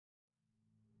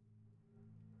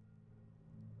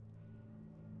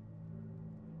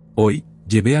Hoy,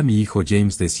 llevé a mi hijo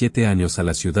James de 7 años a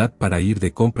la ciudad para ir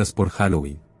de compras por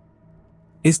Halloween.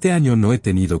 Este año no he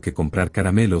tenido que comprar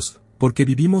caramelos, porque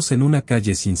vivimos en una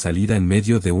calle sin salida en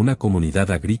medio de una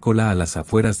comunidad agrícola a las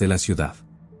afueras de la ciudad.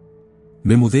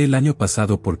 Me mudé el año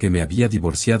pasado porque me había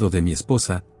divorciado de mi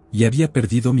esposa, y había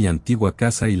perdido mi antigua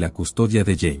casa y la custodia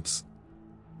de James.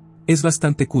 Es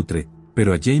bastante cutre,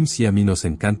 pero a James y a mí nos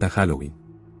encanta Halloween.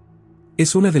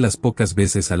 Es una de las pocas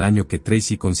veces al año que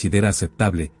Tracy considera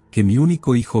aceptable que mi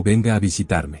único hijo venga a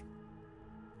visitarme.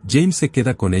 James se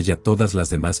queda con ella todas las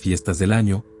demás fiestas del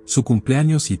año, su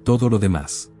cumpleaños y todo lo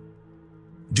demás.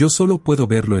 Yo solo puedo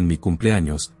verlo en mi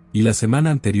cumpleaños, y la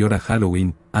semana anterior a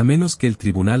Halloween, a menos que el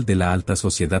tribunal de la alta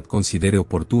sociedad considere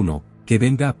oportuno que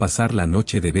venga a pasar la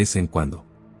noche de vez en cuando.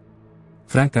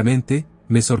 Francamente,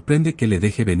 me sorprende que le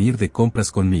deje venir de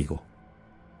compras conmigo.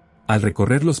 Al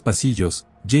recorrer los pasillos,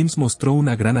 James mostró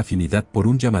una gran afinidad por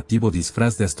un llamativo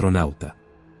disfraz de astronauta.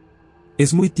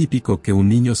 Es muy típico que un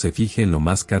niño se fije en lo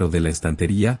más caro de la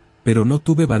estantería, pero no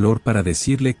tuve valor para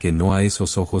decirle que no a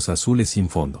esos ojos azules sin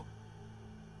fondo.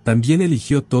 También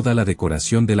eligió toda la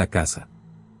decoración de la casa.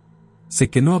 Sé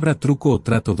que no habrá truco o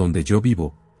trato donde yo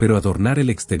vivo, pero adornar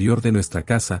el exterior de nuestra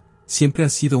casa siempre ha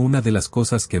sido una de las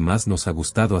cosas que más nos ha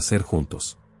gustado hacer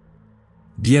juntos.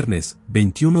 Viernes,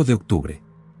 21 de octubre.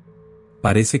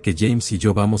 Parece que James y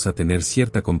yo vamos a tener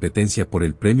cierta competencia por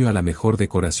el premio a la mejor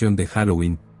decoración de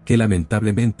Halloween, que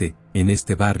lamentablemente, en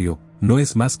este barrio, no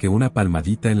es más que una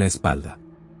palmadita en la espalda.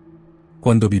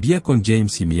 Cuando vivía con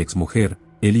James y mi exmujer,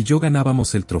 él y yo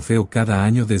ganábamos el trofeo cada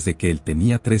año desde que él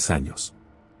tenía 3 años.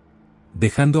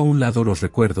 Dejando a un lado los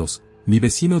recuerdos, mi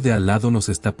vecino de al lado nos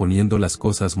está poniendo las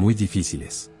cosas muy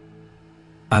difíciles.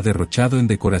 Ha derrochado en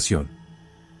decoración.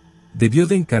 Debió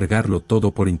de encargarlo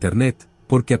todo por internet,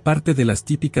 porque aparte de las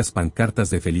típicas pancartas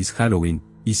de Feliz Halloween,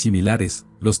 y similares,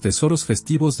 los tesoros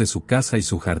festivos de su casa y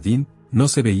su jardín, no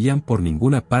se veían por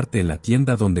ninguna parte en la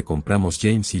tienda donde compramos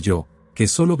James y yo, que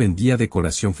solo vendía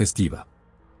decoración festiva.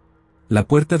 La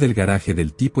puerta del garaje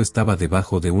del tipo estaba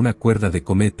debajo de una cuerda de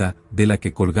cometa, de la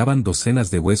que colgaban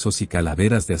docenas de huesos y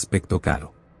calaveras de aspecto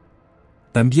caro.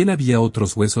 También había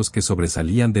otros huesos que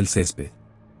sobresalían del césped.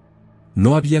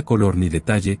 No había color ni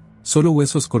detalle, solo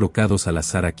huesos colocados al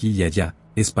azar aquí y allá,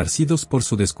 esparcidos por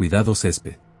su descuidado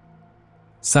césped.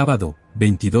 Sábado,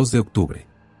 22 de octubre.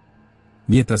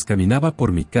 Mientras caminaba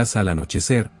por mi casa al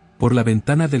anochecer, por la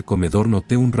ventana del comedor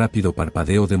noté un rápido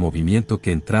parpadeo de movimiento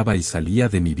que entraba y salía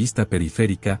de mi vista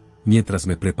periférica, mientras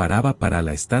me preparaba para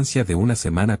la estancia de una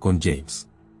semana con James.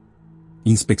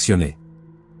 Inspeccioné.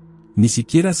 Ni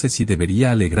siquiera sé si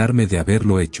debería alegrarme de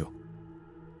haberlo hecho.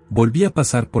 Volví a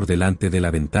pasar por delante de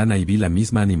la ventana y vi la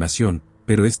misma animación,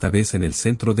 pero esta vez en el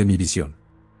centro de mi visión.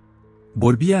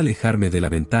 Volví a alejarme de la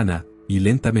ventana, y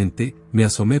lentamente, me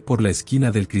asomé por la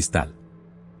esquina del cristal.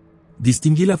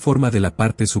 Distinguí la forma de la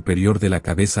parte superior de la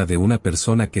cabeza de una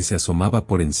persona que se asomaba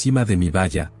por encima de mi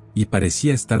valla, y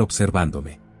parecía estar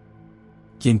observándome.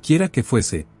 Quienquiera que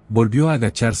fuese, volvió a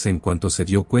agacharse en cuanto se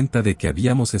dio cuenta de que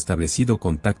habíamos establecido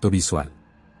contacto visual.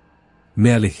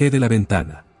 Me alejé de la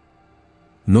ventana.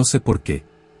 No sé por qué.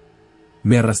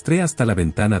 Me arrastré hasta la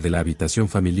ventana de la habitación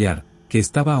familiar, que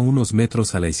estaba a unos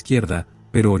metros a la izquierda,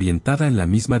 pero orientada en la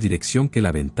misma dirección que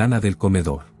la ventana del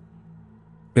comedor.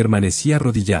 Permanecí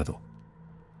arrodillado.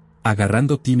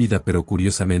 Agarrando tímida pero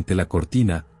curiosamente la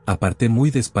cortina, aparté muy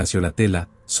despacio la tela,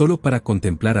 solo para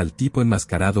contemplar al tipo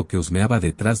enmascarado que husmeaba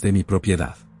detrás de mi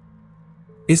propiedad.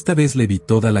 Esta vez le vi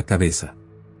toda la cabeza.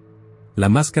 La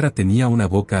máscara tenía una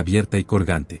boca abierta y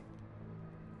colgante.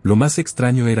 Lo más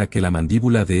extraño era que la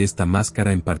mandíbula de esta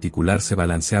máscara en particular se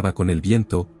balanceaba con el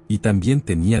viento, y también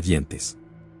tenía dientes.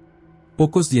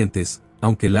 Pocos dientes,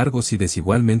 aunque largos y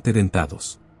desigualmente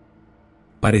dentados.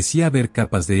 Parecía haber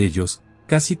capas de ellos,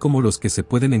 casi como los que se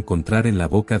pueden encontrar en la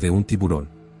boca de un tiburón.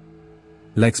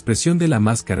 La expresión de la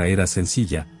máscara era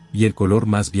sencilla, y el color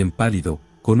más bien pálido,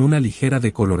 con una ligera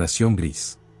decoloración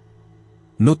gris.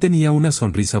 No tenía una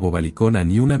sonrisa bobalicona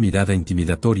ni una mirada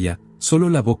intimidatoria, solo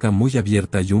la boca muy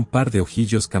abierta y un par de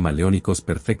ojillos camaleónicos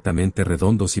perfectamente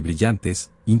redondos y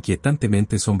brillantes,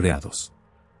 inquietantemente sombreados.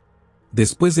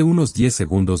 Después de unos 10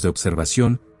 segundos de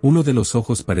observación, uno de los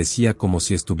ojos parecía como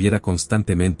si estuviera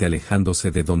constantemente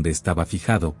alejándose de donde estaba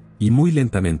fijado, y muy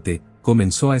lentamente,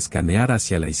 comenzó a escanear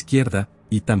hacia la izquierda,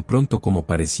 y tan pronto como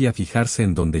parecía fijarse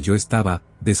en donde yo estaba,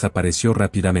 desapareció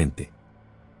rápidamente.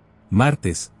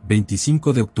 Martes,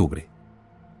 25 de octubre.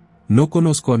 No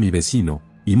conozco a mi vecino,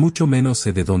 y mucho menos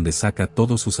sé de dónde saca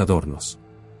todos sus adornos.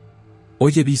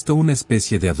 Hoy he visto una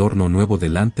especie de adorno nuevo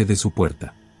delante de su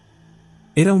puerta.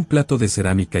 Era un plato de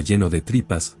cerámica lleno de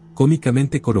tripas,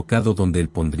 cómicamente colocado donde él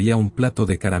pondría un plato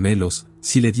de caramelos,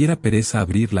 si le diera pereza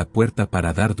abrir la puerta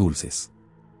para dar dulces.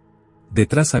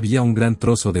 Detrás había un gran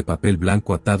trozo de papel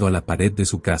blanco atado a la pared de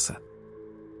su casa.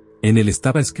 En él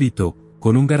estaba escrito,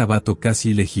 con un garabato casi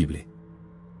ilegible: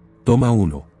 Toma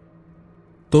 1.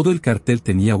 Todo el cartel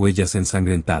tenía huellas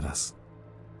ensangrentadas.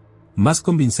 Más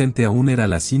convincente aún era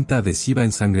la cinta adhesiva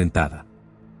ensangrentada.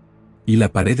 Y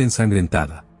la pared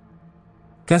ensangrentada.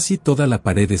 Casi toda la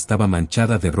pared estaba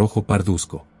manchada de rojo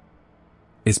parduzco.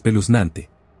 Espeluznante.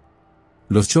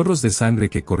 Los chorros de sangre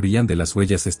que corrían de las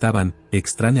huellas estaban,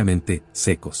 extrañamente,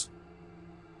 secos.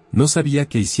 No sabía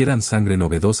que hicieran sangre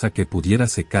novedosa que pudiera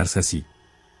secarse así.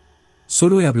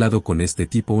 Solo he hablado con este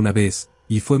tipo una vez,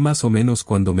 y fue más o menos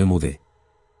cuando me mudé.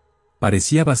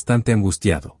 Parecía bastante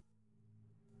angustiado.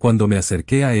 Cuando me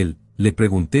acerqué a él, le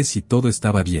pregunté si todo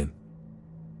estaba bien.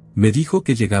 Me dijo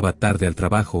que llegaba tarde al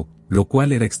trabajo, lo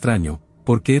cual era extraño,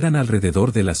 porque eran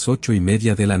alrededor de las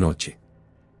 8:30 de la noche.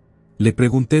 Le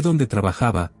pregunté dónde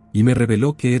trabajaba, y me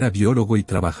reveló que era biólogo y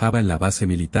trabajaba en la base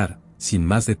militar, sin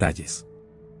más detalles.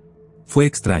 Fue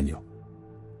extraño.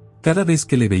 Cada vez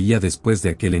que le veía después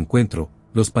de aquel encuentro,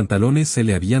 los pantalones se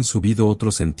le habían subido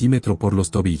otro centímetro por los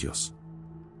tobillos.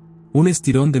 Un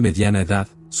estirón de mediana edad,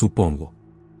 supongo.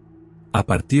 A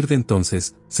partir de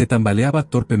entonces, se tambaleaba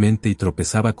torpemente y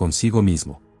tropezaba consigo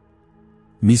mismo.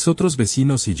 Mis otros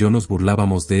vecinos y yo nos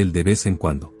burlábamos de él de vez en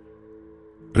cuando.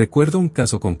 Recuerdo un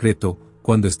caso concreto,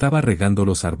 cuando estaba regando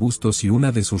los arbustos y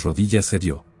una de sus rodillas se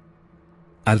dio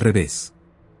al revés.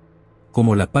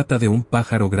 Como la pata de un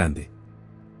pájaro grande.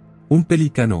 Un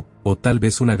pelícano, o tal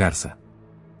vez una garza.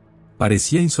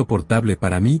 Parecía insoportable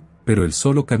para mí, pero él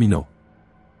solo caminó.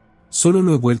 Solo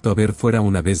lo he vuelto a ver fuera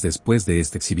una vez después de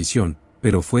esta exhibición,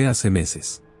 pero fue hace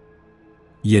meses.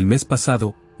 Y el mes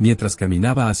pasado, mientras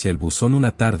caminaba hacia el buzón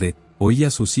una tarde, oí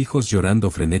a sus hijos llorando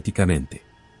frenéticamente.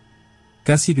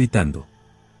 Casi gritando.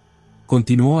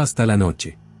 Continuó hasta la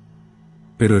noche.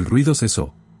 Pero el ruido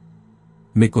cesó.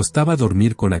 Me costaba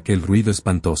dormir con aquel ruido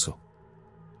espantoso.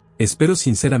 Espero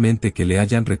sinceramente que le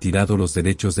hayan retirado los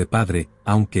derechos de padre,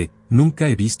 aunque nunca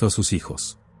he visto a sus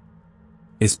hijos.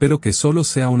 Espero que solo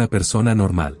sea una persona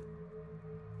normal.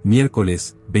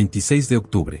 Miércoles, 26 de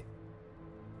octubre.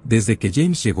 Desde que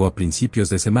James llegó a principios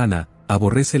de semana,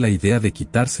 aborrece la idea de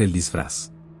quitarse el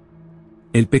disfraz.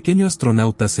 El pequeño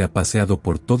astronauta se ha paseado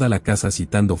por toda la casa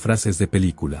citando frases de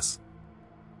películas.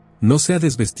 No se ha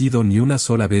desvestido ni una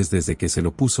sola vez desde que se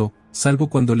lo puso, salvo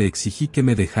cuando le exigí que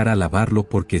me dejara lavarlo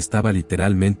porque estaba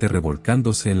literalmente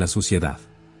revolcándose en la suciedad.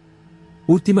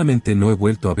 Últimamente no he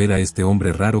vuelto a ver a este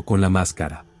hombre raro con la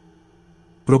máscara.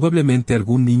 Probablemente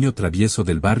algún niño travieso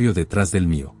del barrio detrás del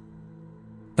mío.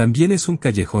 También es un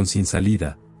callejón sin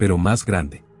salida, pero más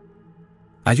grande.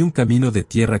 Hay un camino de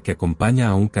tierra que acompaña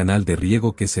a un canal de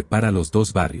riego que separa los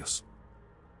dos barrios.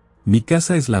 Mi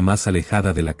casa es la más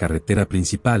alejada de la carretera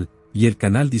principal, y el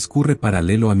canal discurre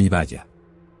paralelo a mi valla.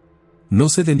 No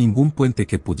sé de ningún puente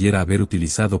que pudiera haber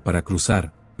utilizado para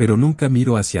cruzar, pero nunca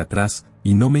miro hacia atrás,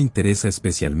 y no me interesa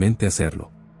especialmente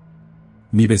hacerlo.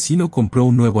 Mi vecino compró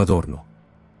un nuevo adorno.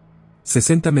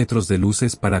 60 metros de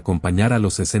luces para acompañar a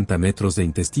los 60 metros de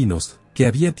intestinos, que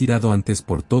había tirado antes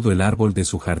por todo el árbol de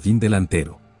su jardín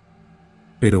delantero.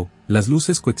 Pero, las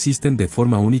luces coexisten de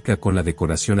forma única con la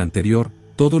decoración anterior.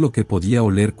 Todo lo que podía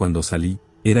oler cuando salí,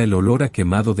 era el olor a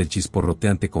quemado del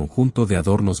chisporroteante conjunto de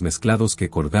adornos mezclados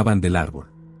que colgaban del árbol.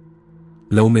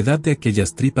 La humedad de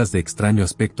aquellas tripas de extraño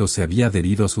aspecto se había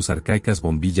adherido a sus arcaicas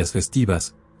bombillas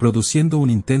festivas, produciendo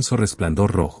un intenso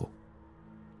resplandor rojo.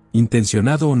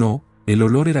 Intencionado o no, el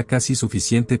olor era casi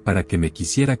suficiente para que me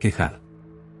quisiera quejar.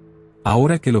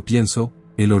 Ahora que lo pienso,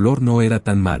 el olor no era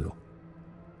tan malo.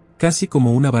 Casi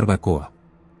como una barbacoa.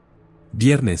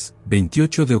 Viernes,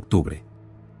 28 de octubre.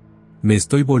 Me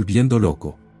estoy volviendo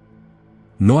loco.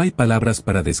 No hay palabras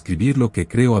para describir lo que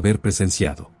creo haber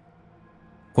presenciado.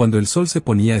 Cuando el sol se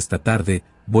ponía esta tarde,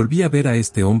 volví a ver a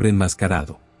este hombre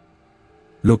enmascarado.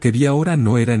 Lo que vi ahora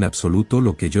no era en absoluto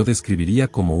lo que yo describiría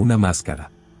como una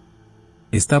máscara.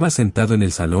 Estaba sentado en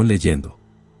el salón leyendo.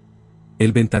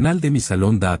 El ventanal de mi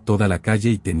salón da a toda la calle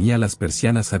y tenía las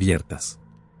persianas abiertas.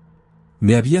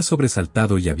 Me había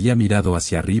sobresaltado y había mirado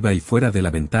hacia arriba y fuera de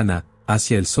la ventana,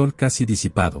 hacia el sol casi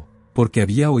disipado, porque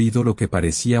había oído lo que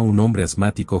parecía un hombre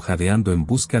asmático jadeando en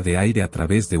busca de aire a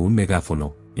través de un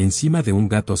megáfono, encima de un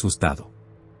gato asustado.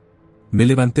 Me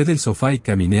levanté del sofá y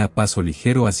caminé a paso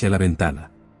ligero hacia la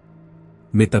ventana.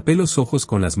 Me tapé los ojos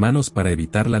con las manos para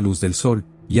evitar la luz del sol,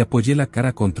 y apoyé la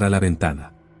cara contra la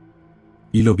ventana.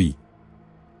 Y lo vi.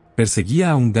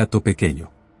 Perseguía a un gato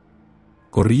pequeño.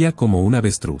 Corría como un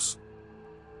avestruz.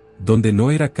 Donde no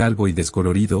era calvo y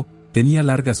descolorido, tenía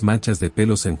largas manchas de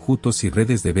pelos enjutos y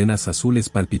redes de venas azules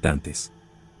palpitantes.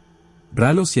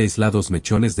 Ralos y aislados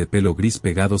mechones de pelo gris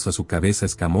pegados a su cabeza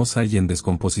escamosa y en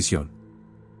descomposición.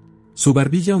 Su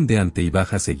barbilla ondeante y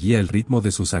baja seguía el ritmo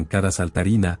de su zancada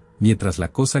saltarina, mientras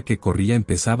la cosa que corría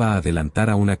empezaba a adelantar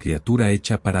a una criatura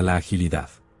hecha para la agilidad.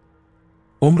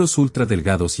 Hombros ultra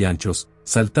delgados y anchos,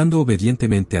 saltando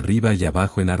obedientemente arriba y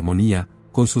abajo en armonía,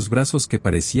 con sus brazos que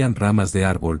parecían ramas de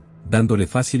árbol, dándole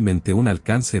fácilmente un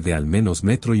alcance de al menos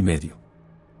 1,5 metros.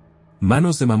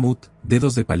 Manos de mamut,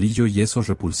 dedos de palillo y esos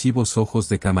repulsivos ojos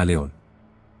de camaleón.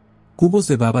 Cubos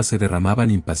de baba se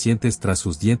derramaban impacientes tras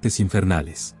sus dientes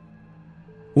infernales.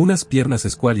 Unas piernas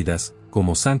escuálidas,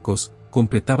 como zancos,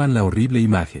 completaban la horrible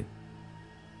imagen.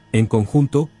 En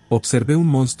conjunto, observé un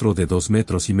monstruo de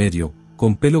 2,5 metros,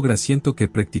 con pelo grasiento que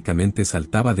prácticamente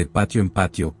saltaba de patio en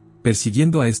patio,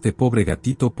 persiguiendo a este pobre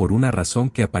gatito por una razón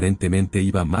que aparentemente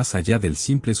iba más allá del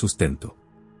simple sustento.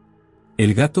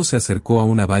 El gato se acercó a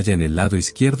una valla en el lado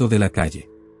izquierdo de la calle.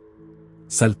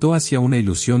 Saltó hacia una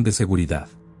ilusión de seguridad.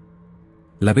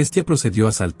 La bestia procedió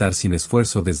a saltar sin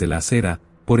esfuerzo desde la acera,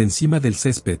 por encima del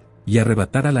césped, y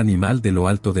arrebatar al animal de lo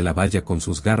alto de la valla con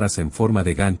sus garras en forma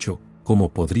de gancho, como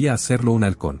podría hacerlo un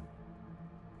halcón.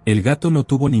 El gato no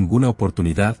tuvo ninguna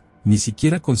oportunidad, ni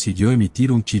siquiera consiguió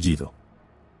emitir un chillido.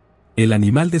 El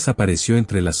animal desapareció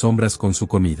entre las sombras con su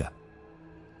comida.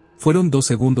 Fueron 2,5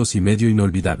 segundos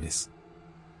inolvidables.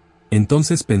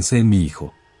 Entonces pensé en mi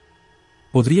hijo.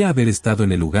 Podría haber estado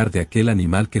en el lugar de aquel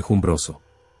animal quejumbroso.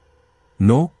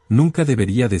 No, nunca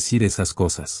debería decir esas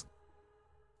cosas.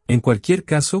 En cualquier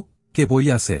caso, ¿qué voy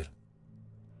a hacer?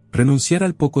 ¿Renunciar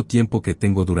al poco tiempo que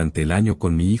tengo durante el año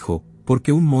con mi hijo,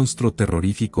 porque un monstruo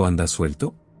terrorífico anda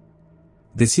suelto?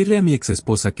 ¿Decirle a mi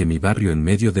exesposa que mi barrio en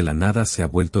medio de la nada se ha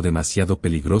vuelto demasiado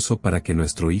peligroso para que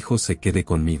nuestro hijo se quede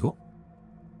conmigo?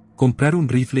 ¿Comprar un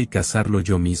rifle y cazarlo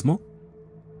yo mismo?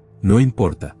 No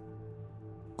importa.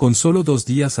 Con solo 2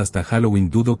 días hasta Halloween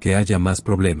dudo que haya más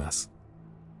problemas.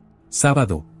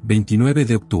 Sábado, 29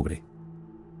 de octubre.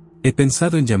 He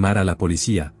pensado en llamar a la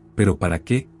policía, pero ¿para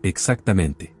qué,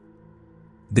 exactamente?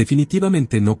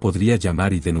 Definitivamente no podría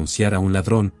llamar y denunciar a un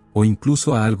ladrón, o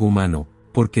incluso a algo humano,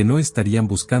 porque no estarían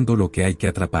buscando lo que hay que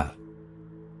atrapar.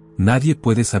 Nadie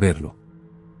puede saberlo.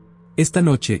 Esta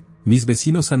noche, mis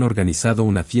vecinos han organizado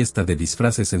una fiesta de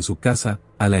disfraces en su casa,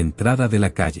 a la entrada de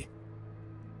la calle.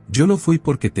 Yo no fui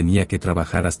porque tenía que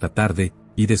trabajar hasta tarde,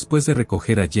 y después de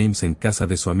recoger a James en casa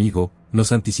de su amigo,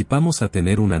 nos anticipamos a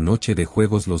tener una noche de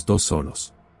juegos los dos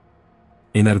solos.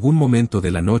 En algún momento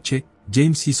de la noche,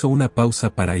 James hizo una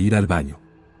pausa para ir al baño.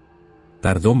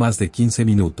 Tardó más de 15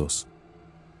 minutos.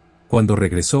 Cuando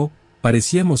regresó,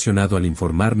 parecía emocionado al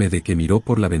informarme de que miró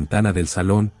por la ventana del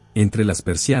salón, entre las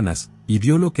persianas, y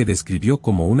vio lo que describió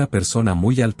como una persona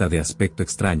muy alta de aspecto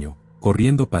extraño,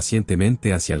 corriendo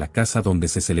pacientemente hacia la casa donde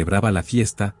se celebraba la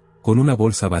fiesta, con una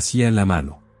bolsa vacía en la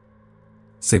mano.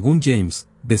 Según James,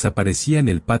 desaparecía en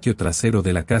el patio trasero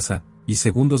de la casa, y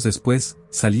segundos después,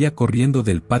 salía corriendo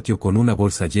del patio con una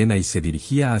bolsa llena y se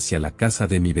dirigía hacia la casa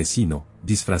de mi vecino,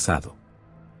 disfrazado.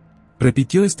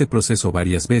 Repitió este proceso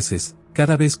varias veces,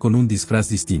 cada vez con un disfraz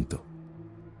distinto.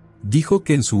 Dijo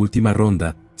que en su última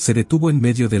ronda, se detuvo en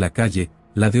medio de la calle,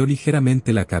 ladeó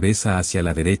ligeramente la cabeza hacia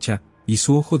la derecha, y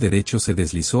su ojo derecho se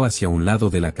deslizó hacia un lado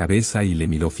de la cabeza y le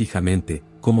miró fijamente,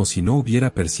 como si no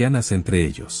hubiera persianas entre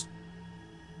ellos.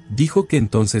 Dijo que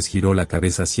entonces giró la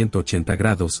cabeza 180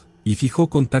 grados, y fijó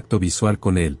contacto visual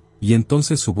con él, y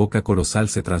entonces su boca colosal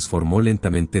se transformó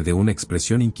lentamente de una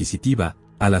expresión inquisitiva,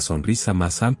 a la sonrisa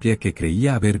más amplia que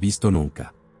creía haber visto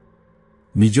nunca.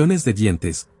 Millones de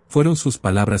dientes, fueron sus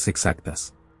palabras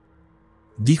exactas.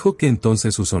 Dijo que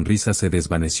entonces su sonrisa se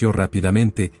desvaneció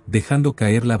rápidamente, dejando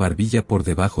caer la barbilla por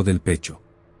debajo del pecho.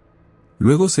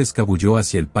 Luego se escabulló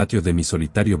hacia el patio de mi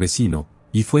solitario vecino,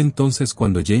 y fue entonces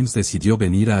cuando James decidió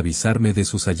venir a avisarme de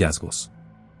sus hallazgos.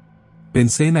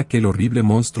 Pensé en aquel horrible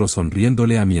monstruo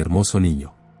sonriéndole a mi hermoso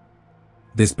niño.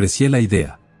 Desprecié la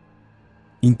idea.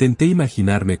 Intenté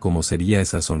imaginarme cómo sería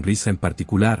esa sonrisa en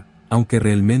particular, aunque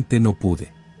realmente no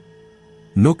pude.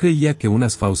 No creía que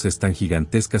unas fauces tan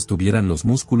gigantescas tuvieran los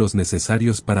músculos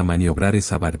necesarios para maniobrar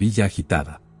esa barbilla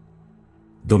agitada.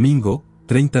 Domingo,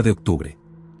 30 de octubre.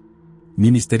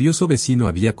 Mi misterioso vecino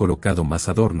había colocado más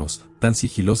adornos, tan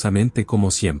sigilosamente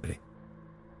como siempre.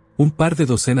 Un par de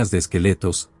docenas de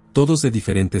esqueletos, todos de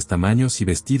diferentes tamaños y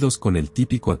vestidos con el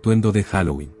típico atuendo de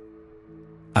Halloween.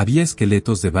 Había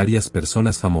esqueletos de varias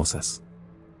personas famosas.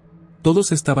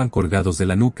 Todos estaban colgados de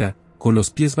la nuca, con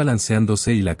los pies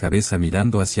balanceándose y la cabeza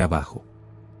mirando hacia abajo.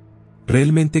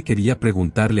 Realmente quería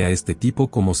preguntarle a este tipo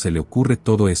cómo se le ocurre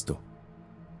todo esto.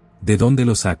 ¿De dónde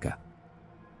lo saca?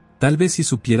 Tal vez si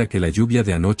supiera que la lluvia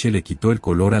de anoche le quitó el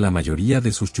color a la mayoría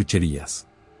de sus chucherías.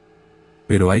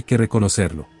 Pero hay que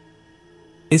reconocerlo.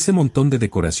 Ese montón de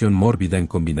decoración mórbida en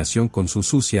combinación con su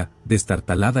sucia,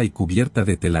 destartalada y cubierta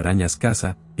de telarañas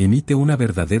casa, emite una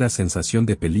verdadera sensación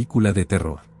de película de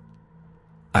terror.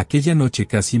 Aquella noche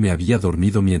casi me había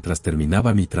dormido mientras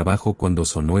terminaba mi trabajo cuando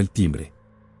sonó el timbre.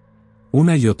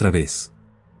 Una y otra vez.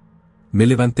 Me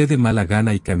levanté de mala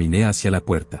gana y caminé hacia la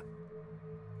puerta.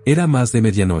 Era más de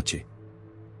medianoche.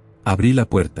 Abrí la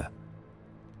puerta.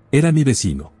 Era mi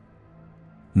vecino.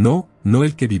 No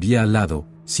el que vivía al lado,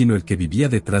 sino el que vivía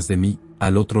detrás de mí,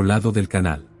 al otro lado del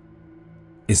canal.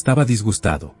 Estaba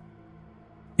disgustado.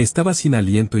 Estaba sin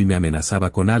aliento y me amenazaba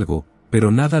con algo,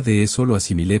 pero nada de eso lo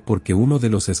asimilé porque uno de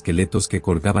los esqueletos que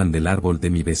colgaban del árbol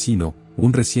de mi vecino,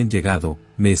 un recién llegado,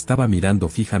 me estaba mirando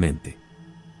fijamente.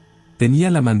 Tenía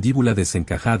la mandíbula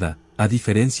desencajada, a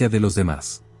diferencia de los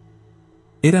demás.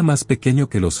 Era más pequeño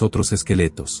que los otros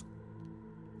esqueletos.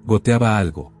 Goteaba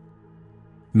algo.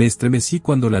 Me estremecí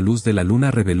cuando la luz de la luna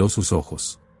reveló sus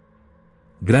ojos.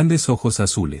 Grandes ojos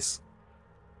azules.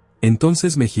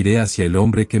 Entonces me giré hacia el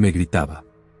hombre que me gritaba.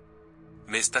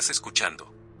 ¿Me estás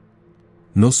escuchando?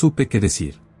 No supe qué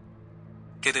decir.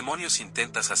 ¿Qué demonios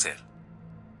intentas hacer?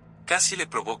 Casi le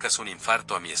provocas un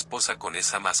infarto a mi esposa con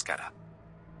esa máscara.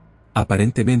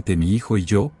 Aparentemente mi hijo y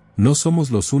yo, no somos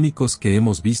los únicos que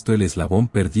hemos visto el eslabón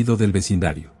perdido del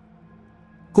vecindario.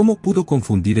 ¿Cómo pudo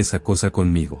confundir esa cosa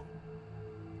conmigo?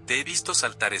 Te he visto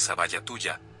saltar esa valla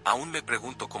tuya, aún me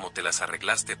pregunto cómo te las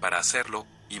arreglaste para hacerlo,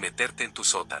 y meterte en tu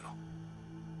sótano.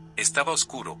 Estaba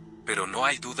oscuro, pero no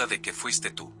hay duda de que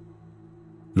fuiste tú.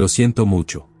 Lo siento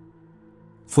mucho.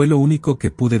 Fue lo único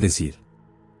que pude decir.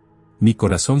 Mi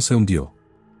corazón se hundió.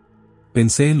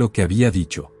 Pensé en lo que había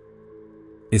dicho.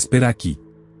 Espera aquí.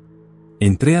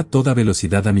 Entré a toda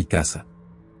velocidad a mi casa.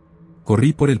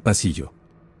 Corrí por el pasillo.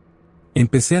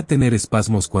 Empecé a tener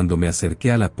espasmos cuando me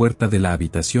acerqué a la puerta de la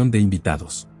habitación de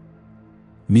invitados.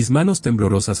 Mis manos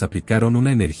temblorosas aplicaron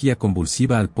una energía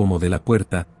convulsiva al pomo de la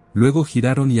puerta, luego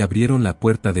giraron y abrieron la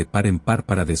puerta de par en par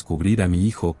para descubrir a mi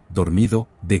hijo, dormido,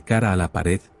 de cara a la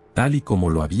pared, tal y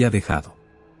como lo había dejado.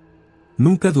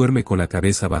 Nunca duerme con la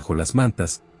cabeza bajo las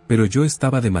mantas, pero yo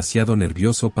estaba demasiado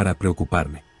nervioso para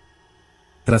preocuparme.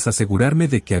 Tras asegurarme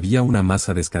de que había una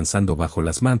masa descansando bajo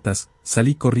las mantas,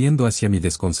 salí corriendo hacia mi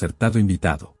desconcertado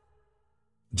invitado.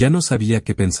 Ya no sabía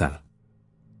qué pensar.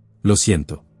 Lo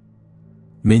siento.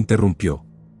 Me interrumpió.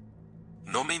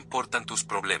 No me importan tus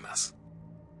problemas.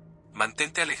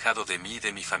 Mantente alejado de mí y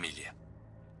de mi familia.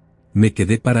 Me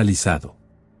quedé paralizado.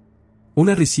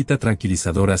 Una risita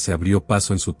tranquilizadora se abrió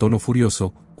paso en su tono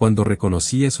furioso, cuando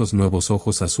reconocí esos nuevos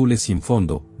ojos azules sin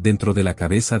fondo, dentro de la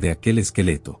cabeza de aquel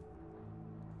esqueleto.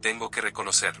 Tengo que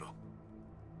reconocerlo.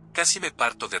 Casi me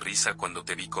parto de risa cuando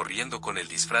te vi corriendo con el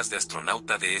disfraz de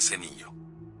astronauta de ese niño.